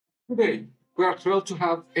Today, we are thrilled to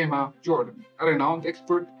have Emma Jordaan, a renowned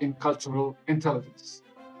expert in cultural intelligence.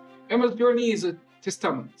 Emma's journey is a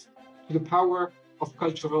testament to the power of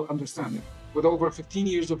cultural understanding. With over 15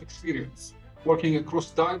 years of experience working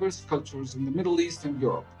across diverse cultures in the Middle East and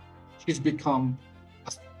Europe, she's become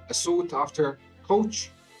a sought after coach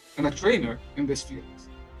and a trainer in this field.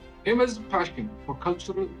 Emma's passion for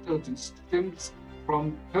cultural intelligence stems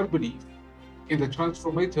from her belief in the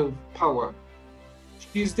transformative power.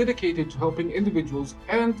 She is dedicated to helping individuals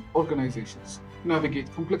and organizations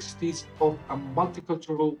navigate complexities of a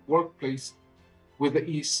multicultural workplace with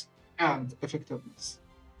ease and effectiveness.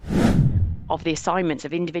 Of the assignments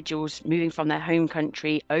of individuals moving from their home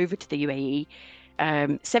country over to the UAE,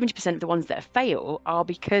 70% of the ones that fail are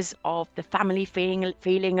because of the family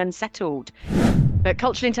feeling unsettled. But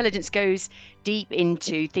cultural intelligence goes deep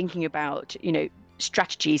into thinking about,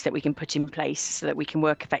 strategies that we can put in place so that we can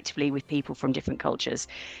work effectively with people from different cultures.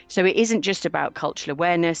 So it isn't just about cultural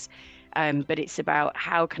awareness, but it's about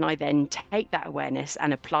how can I then take that awareness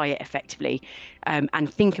and apply it effectively,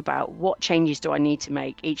 and think about what changes do I need to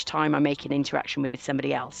make each time I make an interaction with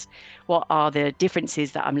somebody else? What are the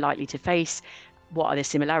differences that I'm likely to face? What are the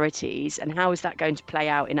similarities, and how is that going to play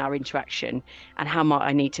out in our interaction, and how might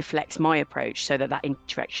I need to flex my approach so that that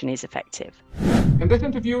interaction is effective? In this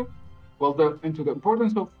interview, we'll delve into the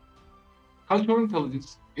importance of cultural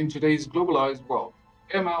intelligence in today's globalized world.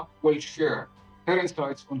 Emma will share her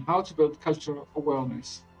insights on how to build cultural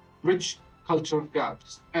awareness, bridge cultural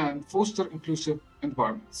gaps, and foster inclusive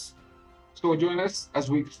environments. So join us as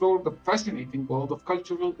we explore the fascinating world of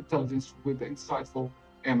cultural intelligence with the insightful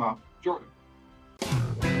Emma Jordaan.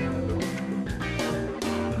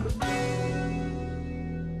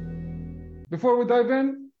 Before we dive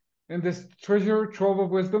in this treasure trove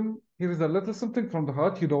of wisdom, here is a little something from the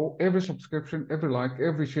heart. Every subscription, every like,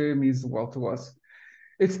 every share means the world to us.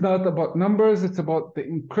 It's not about numbers, it's about the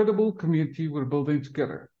incredible community we're building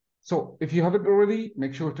together. So if you haven't already,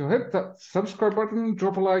 make sure to hit that subscribe button,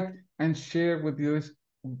 drop a like, and share with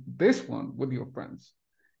this one with your friends.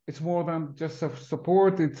 It's more than just a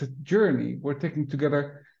support, it's a journey we're taking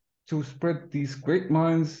together to spread these great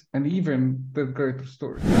minds and even their greater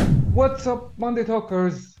stories. What's up, Monday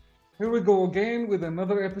Talkers? Here we go again with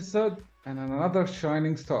another episode and another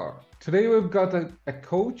shining star. Today we've got a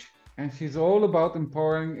coach, and she's all about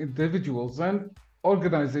empowering individuals and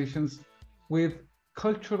organizations with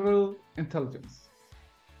cultural intelligence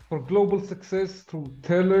for global success through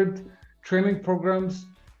tailored training programs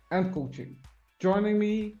and coaching. Joining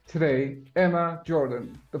me today, Emma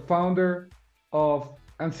Jordaan, the founder of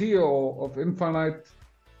and CEO of Infinite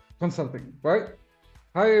Consulting, right?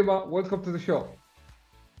 Hi, Emma. Welcome to the show.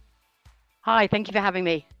 Hi, thank you for having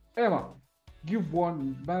me. Emma, you've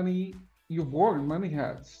worn many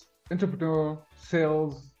hats: entrepreneur,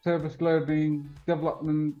 sales, service learning,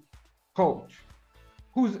 development, coach.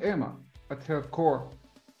 Who's Emma at her core,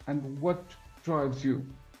 and what drives you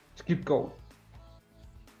to keep going?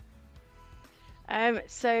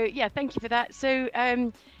 Thank you for that.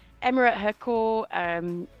 Emma at her core,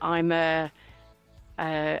 I'm a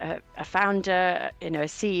founder, a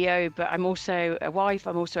CEO, but I'm also a wife.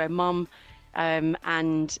 I'm also a mum,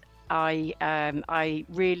 and I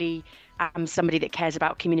really am somebody that cares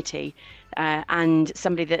about community, and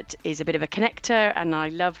somebody that is a bit of a connector. And I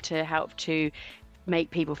love to help to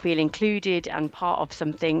make people feel included and part of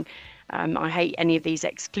something. I hate any of these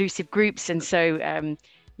exclusive groups, and so.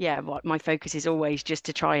 What my focus is always just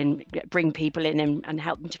to try and bring people in and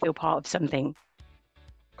help them to feel part of something.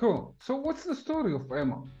 Cool. So what's the story of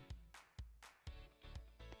Emma?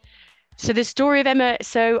 So the story of Emma,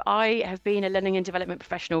 so I have been a learning and development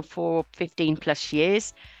professional for 15 plus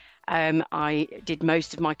years. I did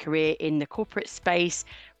most of my career in the corporate space,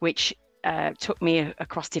 which took me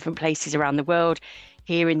across different places around the world,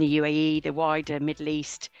 here in the UAE, the wider Middle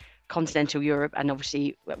East, continental Europe, and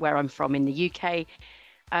obviously where I'm from in the UK.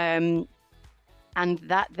 And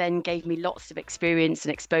that then gave me lots of experience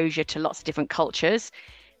and exposure to lots of different cultures.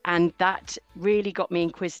 And that really got me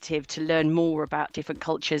inquisitive to learn more about different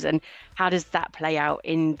cultures and how does that play out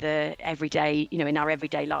in the everyday, in our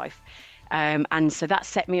everyday life. And so that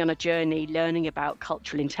set me on a journey learning about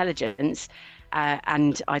cultural intelligence.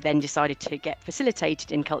 And I then decided to get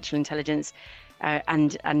facilitated in cultural intelligence.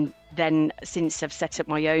 And then since I've set up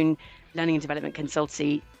my own learning and development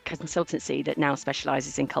consultancy that now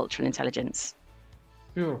specializes in cultural intelligence.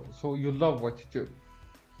 Beautiful. So you love what you do.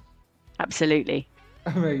 Absolutely.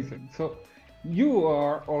 Amazing. So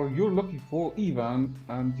you're looking for even,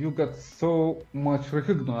 and you got so much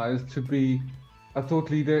recognized to be a thought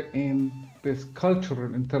leader in this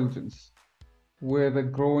cultural intelligence, with a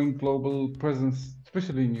growing global presence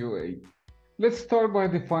especially in UAE. Let's start by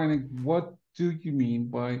defining what do you mean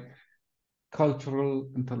by cultural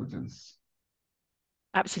intelligence?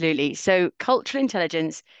 Absolutely. So cultural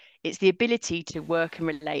intelligence, it's the ability to work and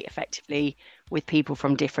relate effectively with people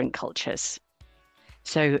from different cultures.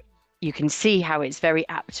 So you can see how it's very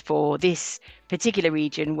apt for this particular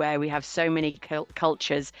region where we have so many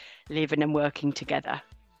cultures living and working together.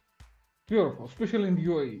 Beautiful, especially in the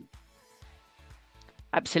UAE.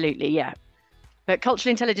 Absolutely, yeah. But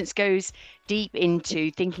cultural intelligence goes deep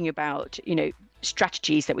into thinking about,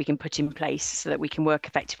 strategies that we can put in place so that we can work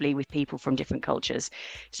effectively with people from different cultures.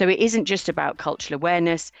 So it isn't just about cultural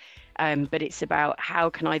awareness, but it's about how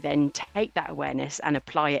can I then take that awareness and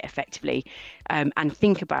apply it effectively, and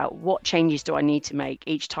think about what changes do I need to make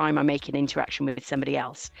each time I make an interaction with somebody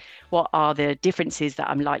else? What are the differences that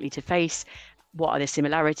I'm likely to face? What are the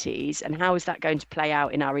similarities, and how is that going to play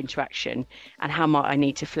out in our interaction, and how might I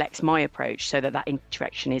need to flex my approach so that that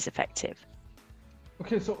interaction is effective?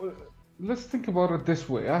 Okay, so let's think about it this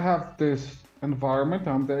way. I have this environment,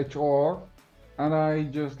 I'm the HR, and I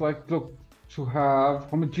just like look to have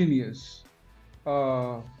homogeneous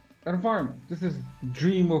uh, environment. This is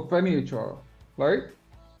dream of any HR, right?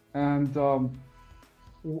 And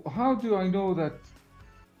how do I know that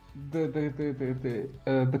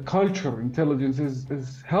the culture intelligence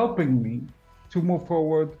is helping me to move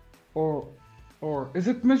forward, or is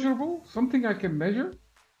it measurable? Something I can measure?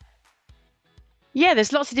 Yeah,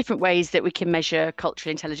 there's lots of different ways that we can measure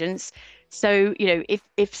cultural intelligence. So,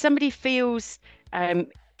 if somebody feels um,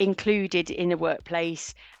 included in a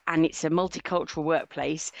workplace and it's a multicultural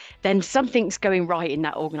workplace, then something's going right in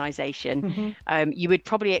that organization. Hmm. You would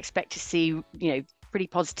probably expect to see, pretty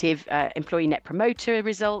positive employee net promoter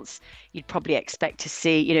results. You'd probably expect to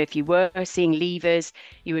see, if you were seeing leavers,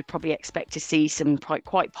 you would probably expect to see some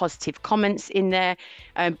quite positive comments in there.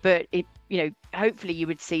 But hopefully you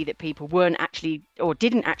would see that people weren't actually or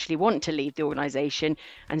didn't actually want to leave the organization.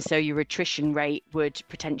 And so your attrition rate would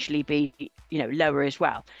potentially be, lower as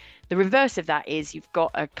well. The reverse of that is you've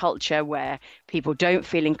got a culture where people don't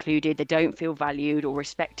feel included, they don't feel valued or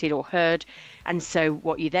respected or heard. And so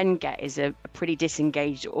what you then get is a pretty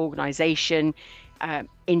disengaged organization,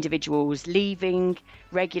 individuals leaving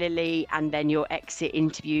regularly, and then your exit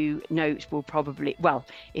interview notes will probably, well,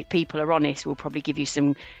 if people are honest, will probably give you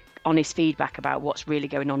some honest feedback about what's really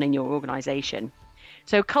going on in your organization.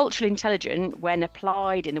 So cultural intelligence, when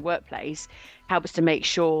applied in the workplace, helps to make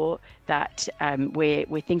sure that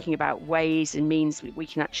we're thinking about ways and means we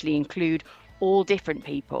can actually include all different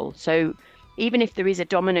people. So even if there is a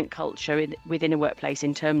dominant culture within a workplace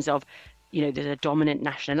in terms of, there's a dominant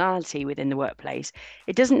nationality within the workplace,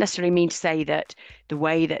 it doesn't necessarily mean to say that the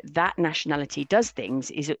way that that nationality does things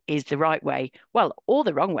is the right way, well, or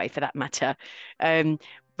the wrong way for that matter.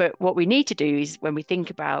 But what we need to do is when we think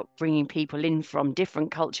about bringing people in from different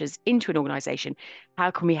cultures into an organization, how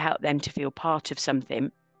can we help them to feel part of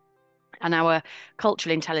something? And our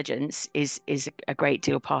cultural intelligence is a great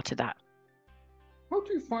deal part of that. How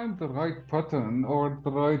do you find the right pattern or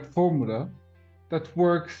the right formula that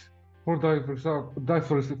works for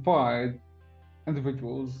diversified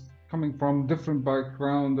individuals coming from different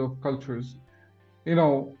background of cultures?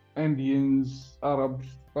 Indians, Arabs,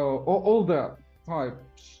 all that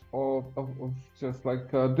types of just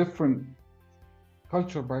like a different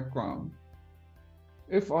culture background.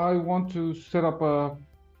 If I want to set up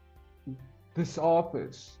this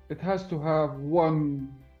office, it has to have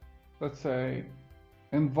one, let's say,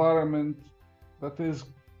 environment that is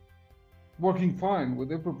working fine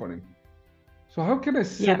with everybody. So how can I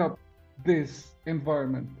set Yeah. up this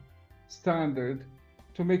environment standard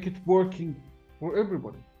to make it working for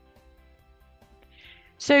everybody?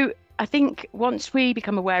 So I think once we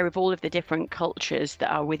become aware of all of the different cultures that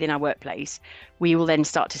are within our workplace, we will then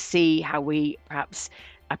start to see how we perhaps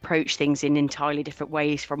approach things in entirely different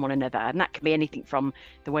ways from one another. And that can be anything from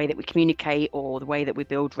the way that we communicate or the way that we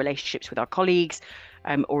build relationships with our colleagues,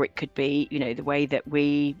 or it could be, the way that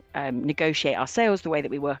we negotiate our sales, the way that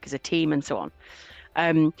we work as a team, and so on.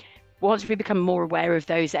 Um, Once we become more aware of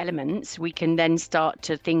those elements, we can then start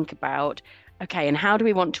to think about, okay, and how do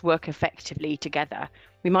we want to work effectively together?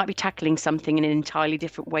 We might be tackling something in an entirely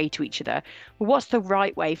different way to each other. Well, what's the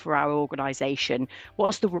right way for our organization?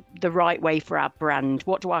 What's the right way for our brand?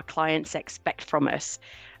 What do our clients expect from us?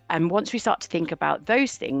 And once we start to think about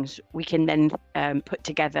those things, we can then put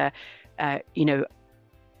together,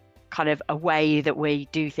 kind of a way that we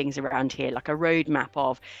do things around here, like a roadmap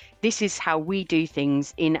of this is how we do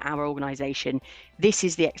things in our organization. This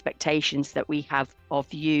is the expectations that we have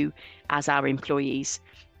of you as our employees.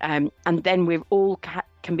 And then we're all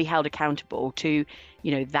can be held accountable to,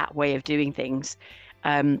 that way of doing things.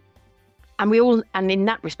 And in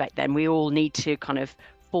that respect, then we all need to kind of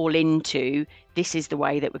fall into, this is the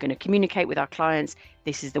way that we're going to communicate with our clients.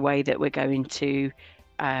 This is the way that we're going to,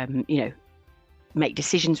 make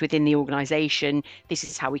decisions within the organization. This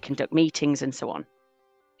is how we conduct meetings and so on.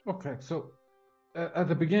 Okay, so at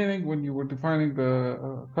the beginning, when you were defining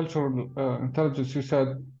the cultural intelligence, you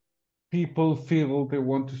said people feel they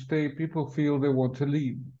want to stay, people feel they want to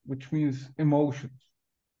leave, which means emotions,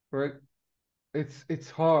 right?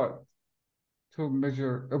 It's hard to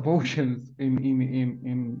measure emotions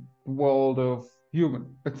in the world of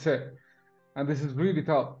human, let's say, and this is really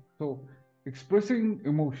tough. So expressing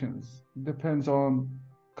emotions depends on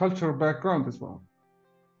cultural background as well.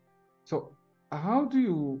 So how do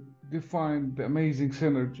you define the amazing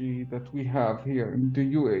synergy that we have here in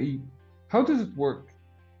the UAE? How does it work?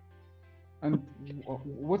 And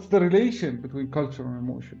what's the relation between culture and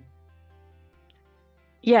emotion?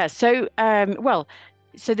 Yeah, so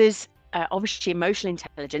so there's obviously emotional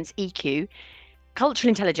intelligence, EQ. Cultural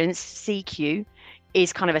intelligence, CQ,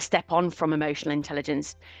 is kind of a step on from emotional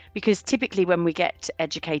intelligence, because typically when we get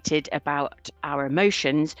educated about our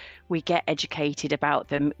emotions, we get educated about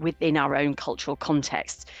them within our own cultural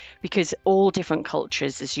context, because all different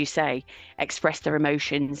cultures, as you say, express their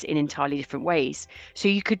emotions in entirely different ways. So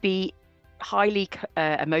you could be highly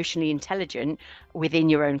emotionally intelligent within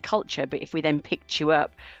your own culture, but if we then picked you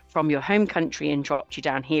up from your home country and dropped you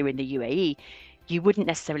down here in the UAE, you wouldn't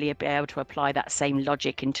necessarily be able to apply that same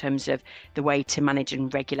logic in terms of the way to manage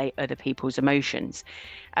and regulate other people's emotions.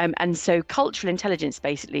 And so cultural intelligence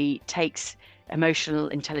basically takes emotional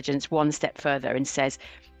intelligence one step further and says,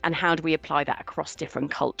 and how do we apply that across different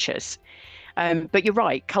cultures? But you're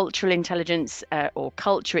right, cultural intelligence or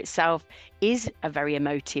culture itself is a very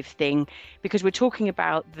emotive thing, because we're talking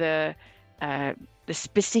about the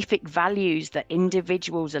specific values that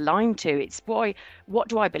individuals align to. It's what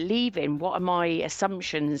do I believe in? What are my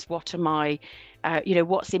assumptions? What are my,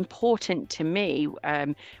 what's important to me?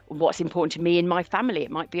 What's important to me in my family?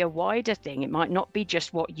 It might be a wider thing. It might not be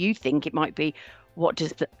just what you think. It might be, what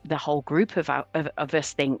does the whole group of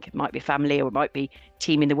us think? It might be family, or it might be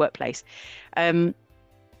team in the workplace.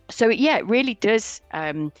 So yeah, it really does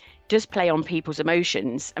play on people's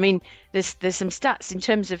emotions. I mean, there's some stats in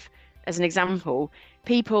terms of, as an example,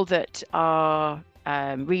 people that are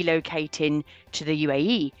relocating to the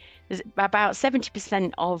UAE. There's about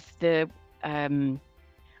 70% of the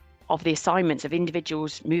assignments of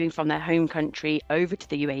individuals moving from their home country over to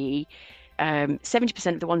the UAE.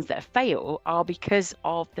 70% of the ones that fail are because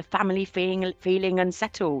of the family feeling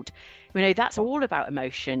unsettled. That's all about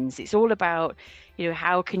emotions. It's all about,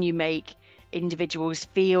 how can you make individuals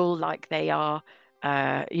feel like they are,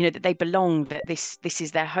 that they belong, that this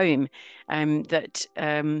is their home, that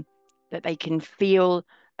they can feel,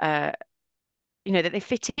 that they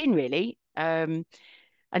fit in, really. And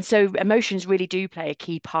so emotions really do play a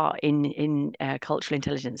key part in cultural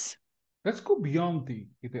intelligence. Let's go beyond the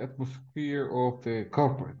atmosphere of the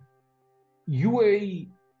corporate. UAE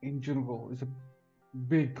in general is a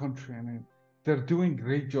big country, and they're doing a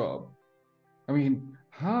great job. I mean,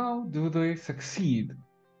 how do they succeed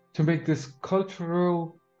to make this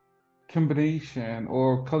cultural combination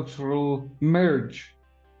or cultural merge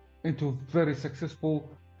into a very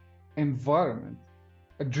successful environment,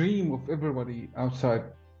 a dream of everybody outside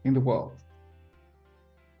in the world?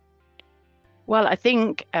 Well, I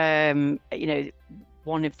think one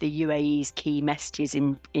of the UAE's key messages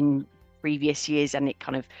in previous years, and it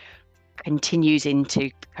kind of continues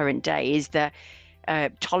into current day, is that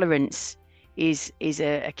tolerance is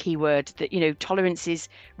a key word. That tolerance is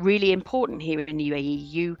really important here in the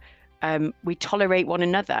UAE. We tolerate one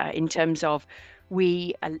another in terms of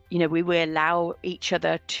we will allow each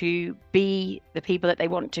other to be the people that they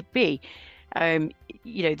want to be.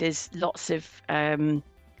 There's lots of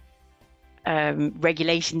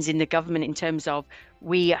regulations in the government in terms of,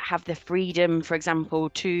 we have the freedom, for example,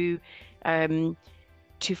 to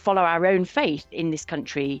follow our own faith in this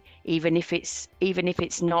country, even if it's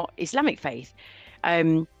not Islamic faith.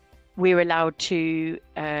 We're allowed to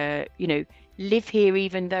live here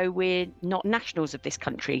even though we're not nationals of this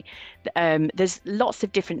country. There's lots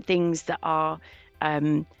of different things that are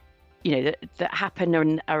that happen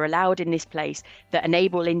and are allowed in this place, that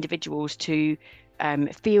enable individuals to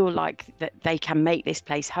feel like that they can make this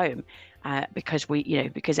place home, because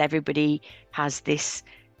everybody has this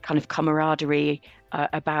kind of camaraderie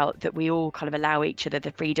about that. We all kind of allow each other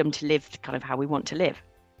the freedom to live kind of how we want to live.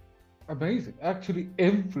 Amazing. Actually,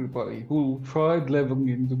 everybody who tried living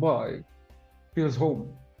in Dubai feels home.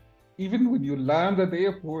 Even when you land at the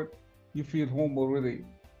airport, you feel home already.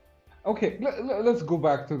 Okay, let's go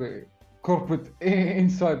back to the corporate,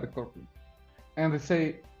 inside the corporate. And they say,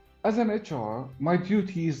 as an HR, my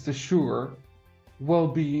duty is to ensure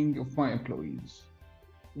well-being of my employees.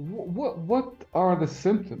 What are the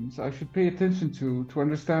symptoms I should pay attention to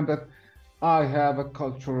understand that I have a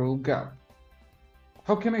cultural gap?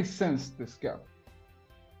 How can I sense this gap?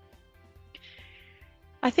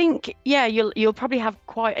 I think, yeah, you'll probably have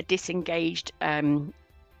quite a disengaged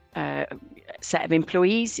set of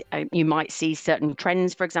employees. You might see certain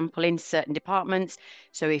trends, for example, in certain departments.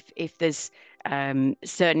 So if there's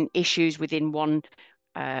certain issues within one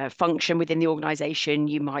function within the organization,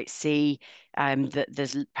 you might see that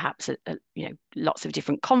there's perhaps lots of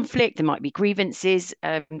different conflict. There might be grievances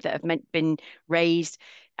that have been raised.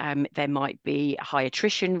 There might be a high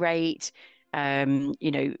attrition rate.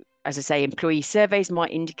 As I say, employee surveys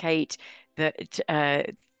might indicate that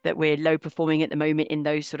we're low performing at the moment in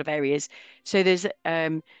those sort of areas. So there's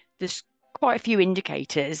quite a few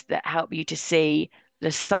indicators that help you to see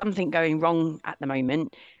there's something going wrong at the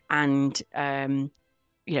moment, and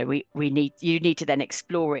you need to then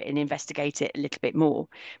explore it and investigate it a little bit more,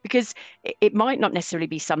 because it might not necessarily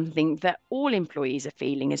be something that all employees are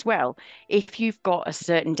feeling as well. If you've got a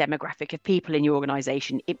certain demographic of people in your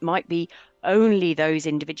organization, it might be only those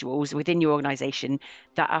individuals within your organization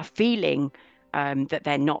that are feeling that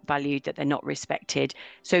they're not valued, that they're not respected.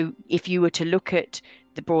 So if you were to look at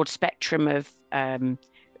the broad spectrum of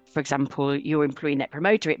for example, your employee net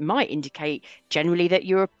promoter, it might indicate generally that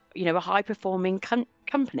you're a high performing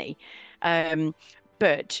company.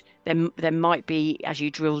 But there might be, as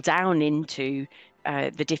you drill down into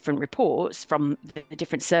the different reports from the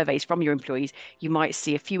different surveys from your employees, you might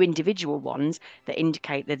see a few individual ones that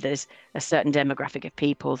indicate that there's a certain demographic of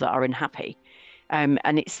people that are unhappy.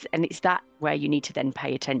 And it's that where you need to then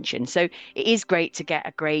pay attention. So it is great to get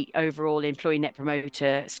a great overall employee net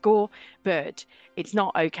promoter score, but it's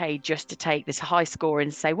not okay just to take this high score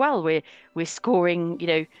and say, well, we're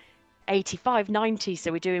scoring, 85, 90,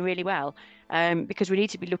 so we're doing really well. Because we need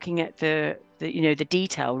to be looking at the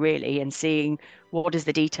detail really, and seeing what does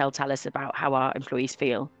the detail tell us about how our employees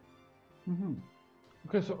feel. Mm-hmm.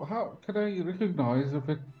 Okay, so how can I recognize if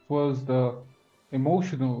it was the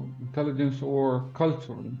emotional intelligence or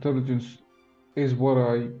cultural intelligence is what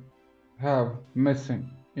I have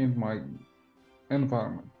missing in my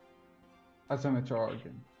environment as an HR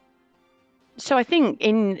again? So I think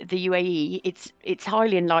in the UAE, it's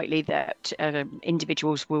highly unlikely that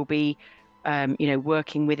individuals will be,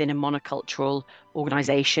 working within a monocultural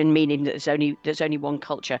organization, meaning that there's only one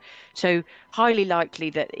culture. So highly likely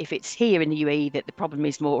that if it's here in the UAE, that the problem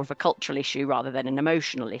is more of a cultural issue rather than an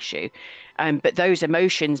emotional issue. But those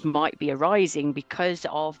emotions might be arising because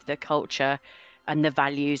of the culture and the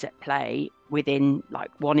values at play within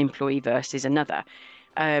like one employee versus another.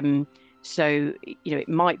 Um, so, it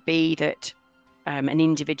might be that an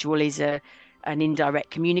individual is an indirect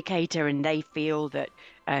communicator, and they feel that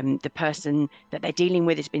the person that they're dealing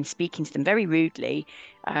with has been speaking to them very rudely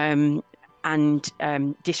and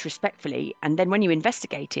disrespectfully. And then when you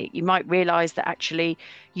investigate it, you might realize that actually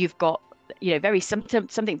you've got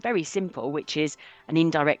something very simple, which is an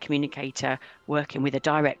indirect communicator working with a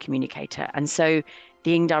direct communicator. And so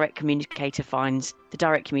the indirect communicator finds the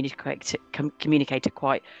direct communicator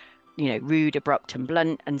quite rude, abrupt, and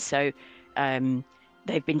blunt. And so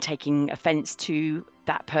they've been taking offense to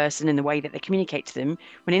that person and the way that they communicate to them,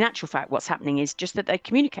 when in actual fact, what's happening is just that they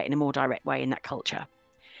communicate in a more direct way in that culture.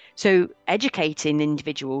 So educating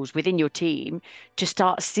individuals within your team to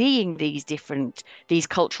start seeing these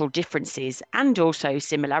cultural differences and also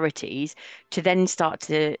similarities, to then start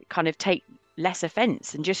to kind of take less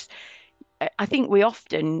offense. And just, I think we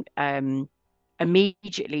often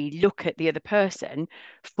immediately look at the other person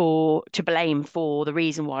to blame for the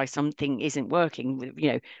reason why something isn't working,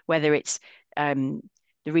 whether it's the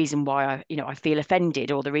reason why I feel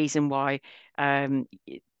offended, or the reason why um,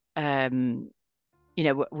 um,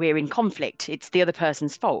 we're in conflict. It's the other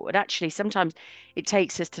person's fault. And actually, sometimes it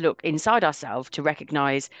takes us to look inside ourselves to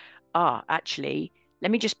recognize, actually, let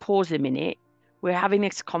me just pause a minute. We're having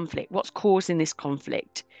this conflict. What's causing this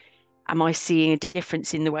conflict? Am I seeing a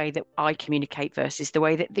difference in the way that I communicate versus the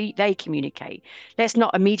way that they communicate? Let's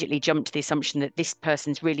not immediately jump to the assumption that this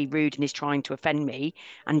person's really rude and is trying to offend me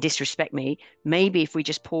and disrespect me. Maybe if we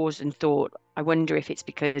just paused and thought, I wonder if it's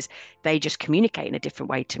because they just communicate in a different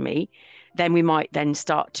way to me, then we might then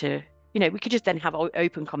start to, we could just then have an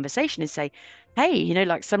open conversation and say, hey,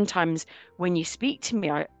 like sometimes when you speak to me,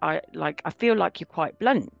 I feel like you're quite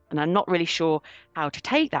blunt, and I'm not really sure how to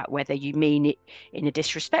take that, whether you mean it in a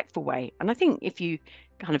disrespectful way. And I think if you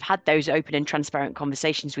kind of had those open and transparent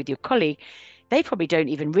conversations with your colleague, they probably don't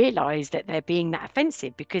even realize that they're being that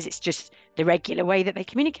offensive because it's just the regular way that they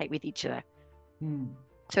communicate with each other.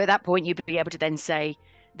 So at that point, you'd be able to then say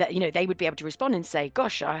that, they would be able to respond and say,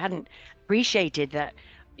 gosh, I hadn't appreciated that,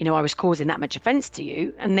 I was causing that much offense to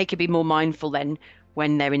you. And they could be more mindful then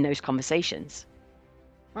when they're in those conversations.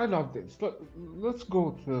 I love this. Let's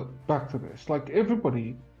go back to this. Like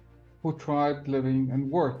everybody who tried living and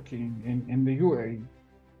working in the UAE,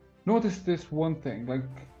 notice this one thing. Like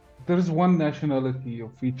there is one nationality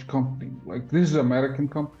of each company. Like this is American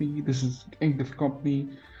company, this is English company.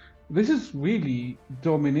 This is really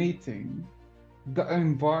dominating the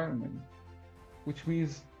environment, which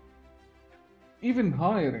means even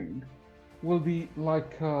hiring will be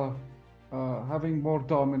like having more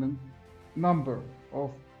dominant number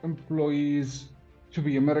of employees to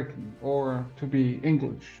be American or to be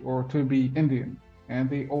English or to be Indian, and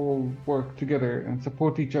they all work together and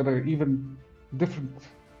support each other, even different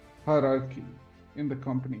hierarchy in the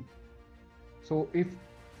company. So if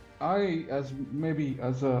I, as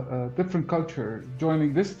a different culture,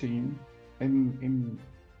 joining this team in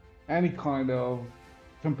any kind of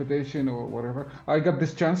competition or whatever, I got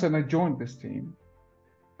this chance and I joined this team.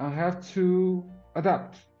 I have to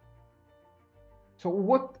adapt. So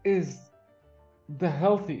what is the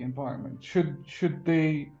healthy environment? Should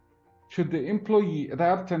the employee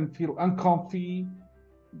adapt and feel uncomfy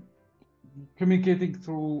communicating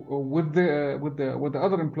through with the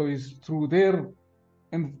other employees through their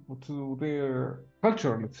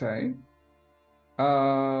culture, let's say,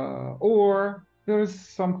 or there is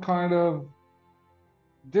some kind of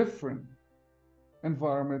different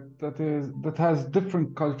environment that has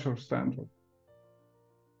different culture standard,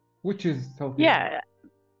 which is healthier? Yeah.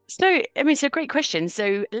 So, I mean, it's a great question.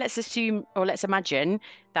 So let's assume, or let's imagine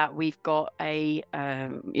that we've got a,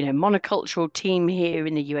 monocultural team here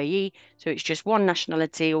in the UAE. So it's just one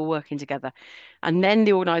nationality all working together. And then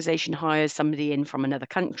the organization hires somebody in from another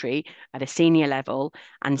country at a senior level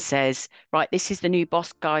and says, right, this is the new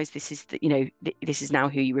boss, guys. This is this is now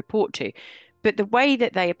who you report to. But the way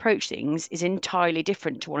that they approach things is entirely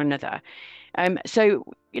different to one another. So,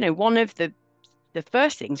 one of the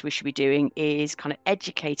first things we should be doing is kind of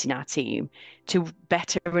educating our team to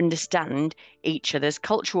better understand each other's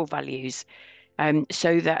cultural values,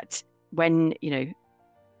 so that when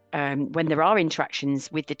there are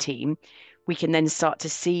interactions with the team, we can then start to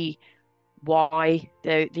see why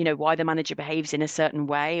the manager behaves in a certain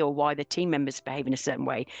way or why the team members behave in a certain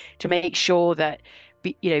way, to make sure that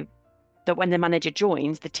that when the manager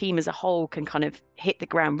joins, the team as a whole can kind of hit the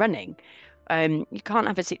ground running. You can't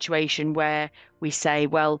have a situation where we say,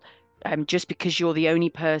 well, just because you're the only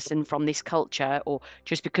person from this culture, or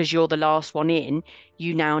just because you're the last one in,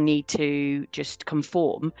 you now need to just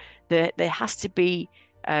conform. There has to be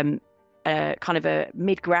kind of a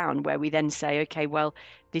mid ground where we then say, okay, well,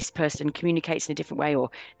 this person communicates in a different way, or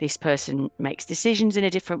this person makes decisions in a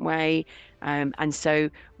different way. And so,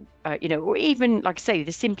 or even, like I say,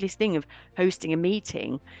 the simplest thing of hosting a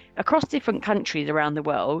meeting across different countries around the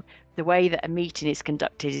world, the way that a meeting is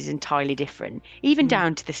conducted is entirely different, even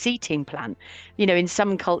down to the seating plan. In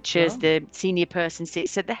some cultures, the senior person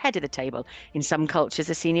sits at the head of the table. In some cultures,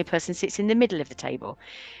 the senior person sits in the middle of the table.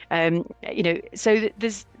 So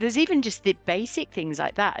there's even just the basic things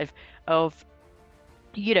like that of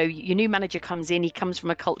your new manager comes in, he comes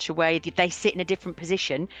from a culture where they sit in a different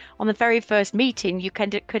position. On the very first meeting, you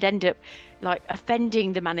could end up like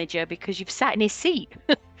offending the manager because you've sat in his seat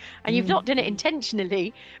and you've not done it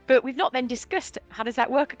intentionally, but we've not then discussed how does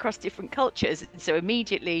that work across different cultures. So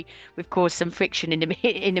immediately we've caused some friction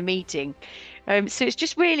in a meeting. So it's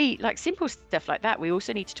just really like simple stuff like that we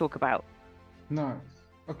also need to talk about. Nice.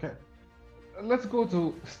 Okay. Let's go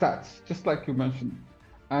to stats, just like you mentioned.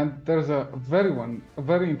 And there's a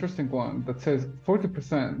very interesting one that says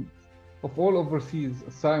 40% of all overseas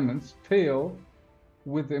assignments fail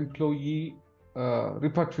with the employee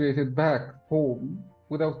repatriated back home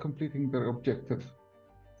without completing their objective.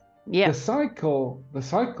 Yeah. The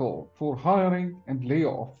cycle for hiring and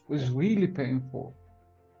layoff is really painful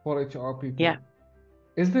for HR people. Yeah.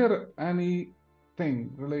 Is there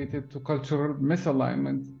anything related to cultural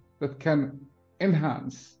misalignment that can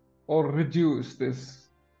enhance or reduce this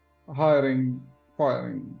firing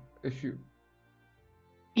issue?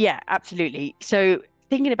 Yeah, absolutely. So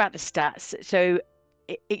thinking about the stats, so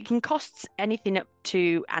it can cost anything up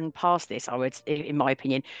to and past this, I would, in my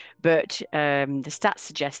opinion, but the stats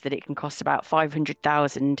suggest that it can cost about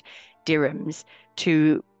 500,000 dirhams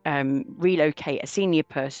to relocate a senior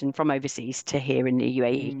person from overseas to here in the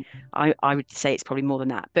UAE. Mm. I would say it's probably more than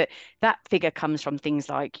that. But that figure comes from things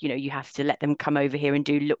like, you have to let them come over here and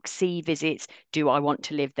do look-see visits. Do I want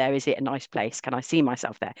to live there? Is it a nice place? Can I see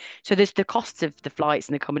myself there? So there's the costs of the flights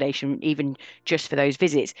and accommodation, even just for those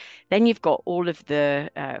visits. Then you've got all of the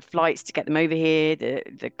flights to get them over here,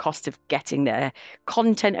 the cost of getting their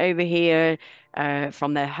content over here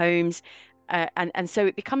from their homes. And so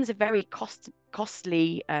it becomes a very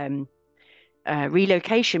costly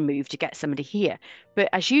relocation move to get somebody here. But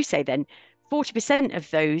as you say, then 40% of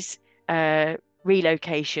those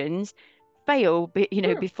relocations fail,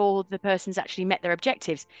 Yeah. before the person's actually met their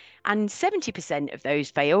objectives, and 70% of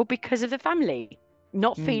those fail because of the family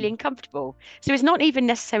not Mm. feeling comfortable. So it's not even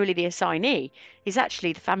necessarily the assignee; it's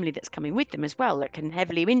actually the family that's coming with them as well that can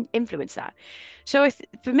heavily influence that. So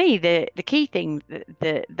for me, the key thing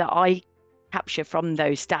that I capture from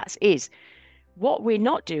those stats is what we're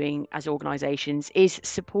not doing as organizations is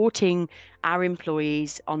supporting our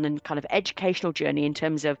employees on a kind of educational journey in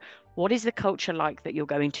terms of what is the culture like that you're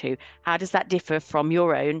going to? How does that differ from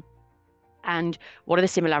your own? And what are the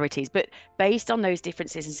similarities? But based on those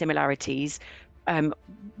differences and similarities, um,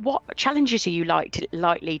 what challenges are you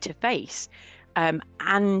likely to face?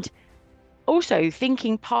 And also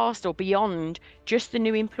thinking past or beyond just the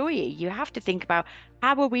new employee, you have to think about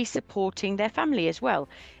how are we supporting their family as well.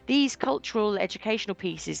 These cultural educational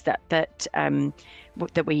pieces that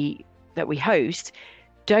we host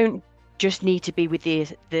don't just need to be with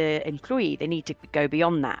the employee, they need to go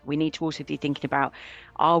beyond that. We need to also be thinking about,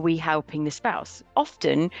 are we helping the spouse?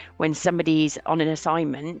 Often when somebody's on an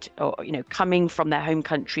assignment or coming from their home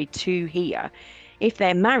country to here, if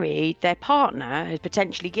they're married, their partner has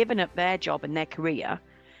potentially given up their job and their career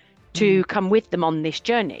Mm. to come with them on this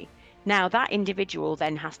journey. Now, that individual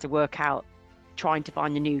then has to work out trying to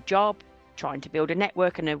find a new job, trying to build a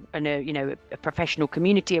network and a professional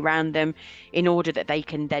community around them in order that they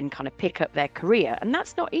can then kind of pick up their career. And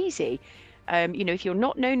that's not easy. If you're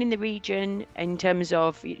not known in the region in terms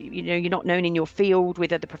of, you're not known in your field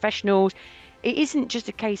with other professionals, it isn't just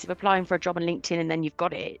a case of applying for a job on LinkedIn and then you've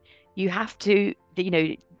got it. You have to,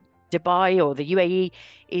 Dubai or the UAE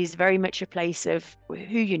is very much a place of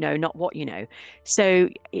who you know, not what you know. So,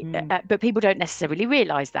 Mm. but people don't necessarily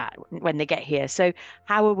realize that when they get here. So,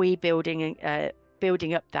 how are we building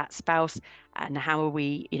up that spouse, and how are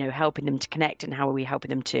we, helping them to connect, and how are we helping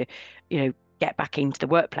them to, get back into the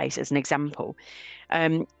workplace, as an example?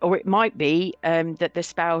 Or it might be that the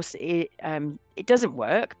spouse it doesn't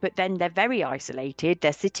work, but then they're very isolated.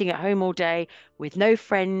 They're sitting at home all day with no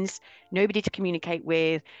friends, nobody to communicate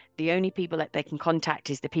with. The only people that they can contact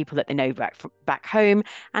is the people that they know back home.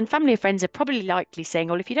 And family and friends are probably likely saying,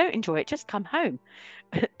 "Well, if you don't enjoy it, just come home."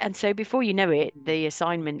 And so before you know it, the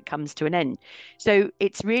assignment comes to an end. So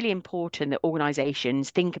it's really important that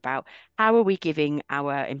organizations think about, how are we giving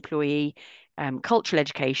our employee cultural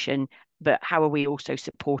education, but how are we also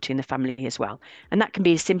supporting the family as well? And that can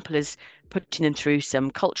be as simple as putting them through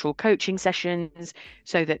some cultural coaching sessions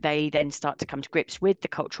so that they then start to come to grips with the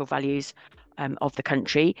cultural values of the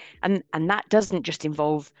country. And that doesn't just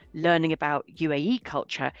involve learning about UAE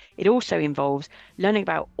culture, it also involves learning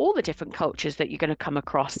about all the different cultures that you're going to come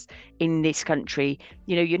across in this country.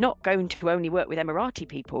 You're not going to only work with Emirati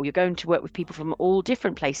people, you're going to work with people from all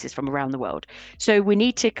different places from around the world. So we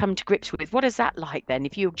need to come to grips with, what is that like then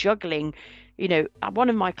if you're juggling, one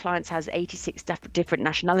of my clients has 86 different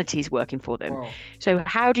nationalities working for them. Wow. So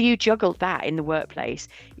how do you juggle that in the workplace?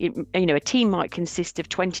 A team might consist of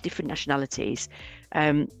 20 different nationalities.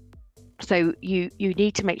 So you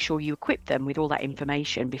need to make sure you equip them with all that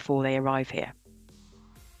information before they arrive here.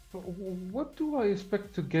 So what do I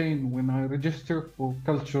expect to gain when I register for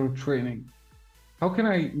cultural training? How can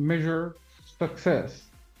I measure success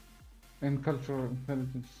in cultural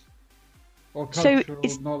intelligence or So cultural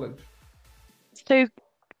it's knowledge? so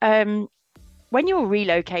um, when you're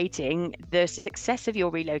relocating, the success of your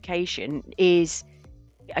relocation is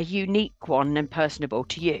a unique one and personable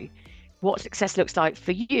to you. What success looks like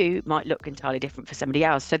for you might look entirely different for somebody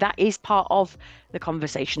else. So that is part of the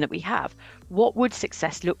conversation that we have. What would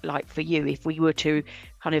success look like for you if we were to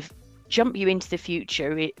kind of jump you into the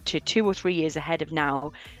future, to 2 or 3 years ahead of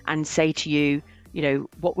now, and say to you,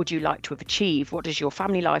 what would you like to have achieved? What does your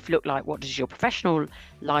family life look like? What does your professional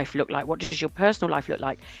life look like? What does your personal life look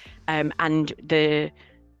like? And the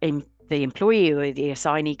employee or the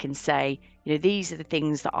assignee can say, these are the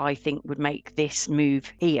things that I think would make this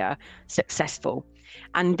move here successful.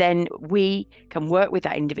 And then we can work with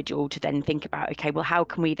that individual to then think about, okay, well, how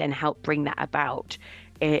can we then help bring that about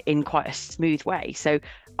in quite a smooth way? So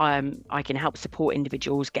I can help support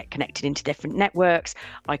individuals get connected into different networks.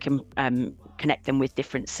 I can connect them with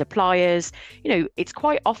different suppliers. It's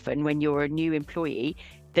quite often when you're a new employee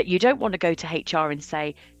that you don't want to go to HR and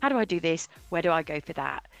say, how do I do this? Where do I go for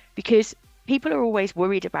that? Because people are always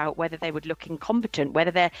worried about whether they would look incompetent,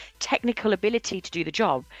 whether their technical ability to do the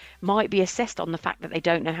job might be assessed on the fact that they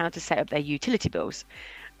don't know how to set up their utility bills.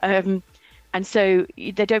 And so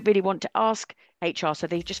they don't really want to ask HR, so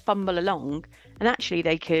they just fumble along. And actually,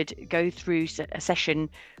 they could go through a session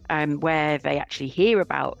where they actually hear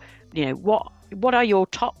about, what are your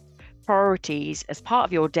top priorities as part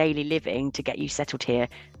of your daily living to get you settled here.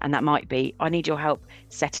 And that might be, I need your help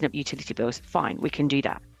setting up utility bills. Fine, we can do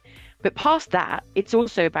that. But past that, it's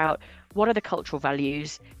also about what are the cultural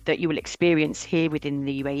values that you will experience here within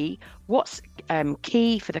the UAE? What's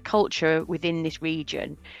key for the culture within this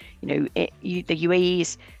region? The UAE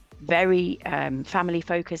is very family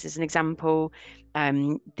focused, as an example.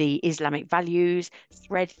 The Islamic values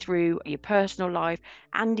thread through your personal life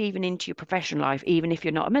and even into your professional life, even if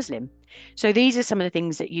you're not a Muslim. So these are some of the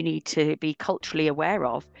things that you need to be culturally aware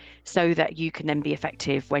of so that you can then be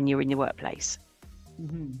effective when you're in the workplace.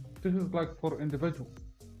 This is like for individuals.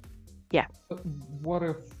 Yeah. What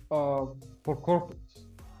if for corporates?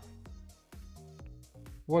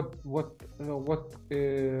 What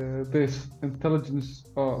this intelligence,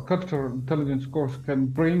 cultural intelligence course can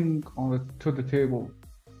bring to the table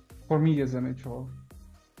for me as an HR?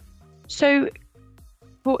 So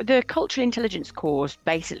the cultural intelligence course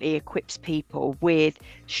basically equips people with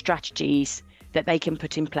strategies that they can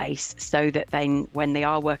put in place so that then when they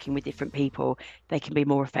are working with different people, they can be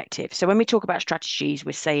more effective. So when we talk about strategies,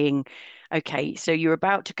 we're saying, okay, so you're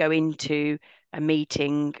about to go into a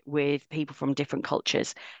meeting with people from different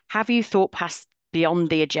cultures. Have you thought past beyond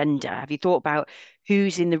the agenda? Have you thought about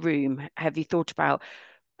who's in the room? Have you thought about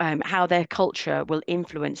how their culture will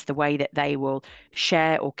influence the way that they will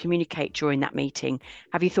share or communicate during that meeting?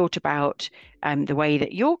 Have you thought about the way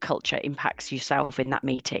that your culture impacts yourself in that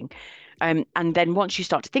meeting? And then once you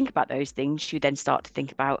start to think about those things, you then start to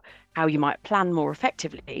think about how you might plan more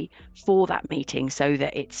effectively for that meeting so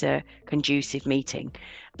that it's a conducive meeting.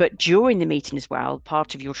 But during the meeting as well,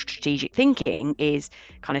 part of your strategic thinking is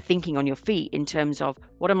kind of thinking on your feet in terms of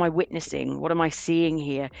what am I witnessing? What am I seeing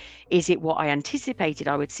here? Is it what I anticipated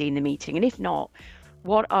I would see in the meeting? And if not,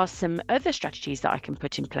 what are some other strategies that I can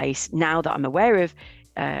put in place now that I'm aware of,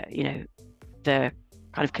 the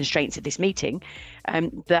kind of constraints of this meeting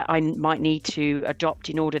that I might need to adopt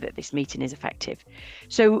in order that this meeting is effective.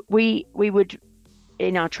 So we would,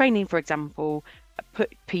 in our training, for example,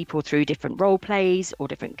 put people through different role plays or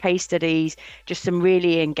different case studies, just some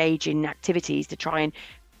really engaging activities to try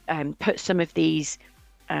and put some of these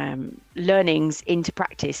learnings into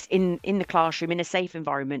practice in the classroom in a safe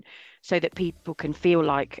environment so that people can feel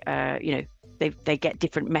like they get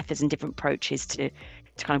different methods and different approaches to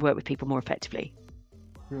kind of work with people more effectively.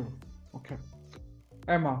 Yeah. Okay.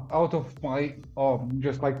 Emma, out of my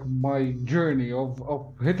just like my journey of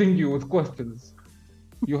hitting you with questions,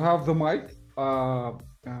 you have the mic.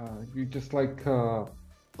 You just like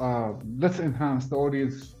let's enhance the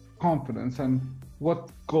audience confidence. And what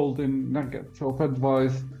golden nuggets of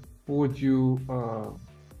advice would you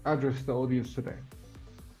address the audience today?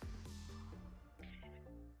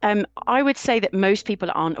 I would say that most people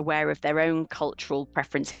aren't aware of their own cultural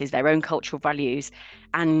preferences, their own cultural values.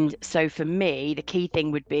 And so for me, the key thing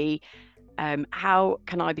would be how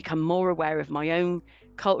can I become more aware of my own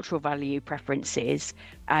cultural value preferences?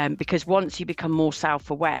 Because once you become more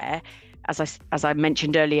self-aware, as I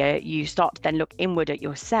mentioned earlier, you start to then look inward at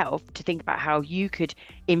yourself to think about how you could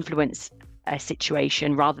influence a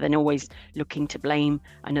situation rather than always looking to blame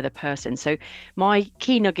another person. So my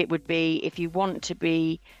key nugget would be, if you want to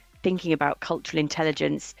be thinking about cultural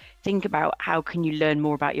intelligence, think about how can you learn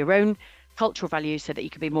more about your own cultural values so that you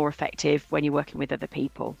can be more effective when you're working with other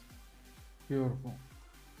people. Beautiful.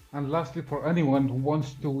 And lastly, for anyone who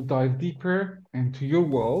wants to dive deeper into your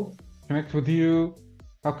world, connect with you,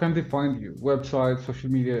 how can they find you? Website, social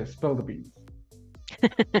media, spill the beans.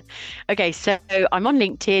 Okay, so I'm on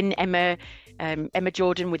LinkedIn, Emma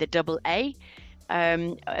Jordaan with a double A.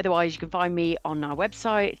 Otherwise, you can find me on our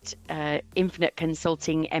website,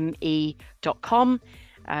 infiniteconsultingme.com,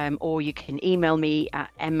 or you can email me at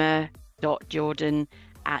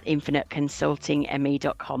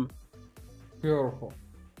emma.jordan@infiniteconsultingme.com. Beautiful.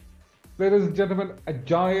 Ladies and gentlemen, a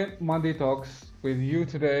giant Monday Talks with you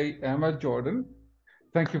today, Emma Jordaan.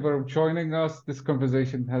 Thank you for joining us. This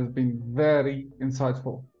conversation has been very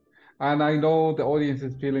insightful, and I know the audience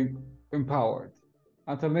is feeling empowered.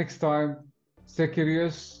 Until next time, stay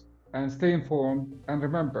curious and stay informed, and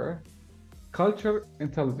remember, Culture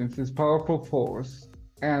intelligence is powerful force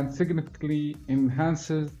and significantly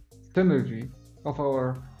enhances synergy of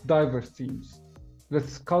our diverse teams.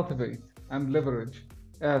 Let's cultivate and leverage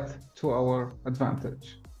it to our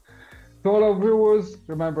advantage. To all our viewers,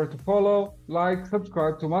 remember to follow, like,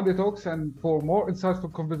 subscribe to Monday Talks, and for more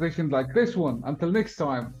insightful conversations like this one. Until next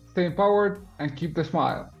time, stay empowered and keep the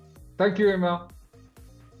smile. Thank you, Emma.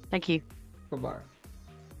 Thank you. Bye-bye.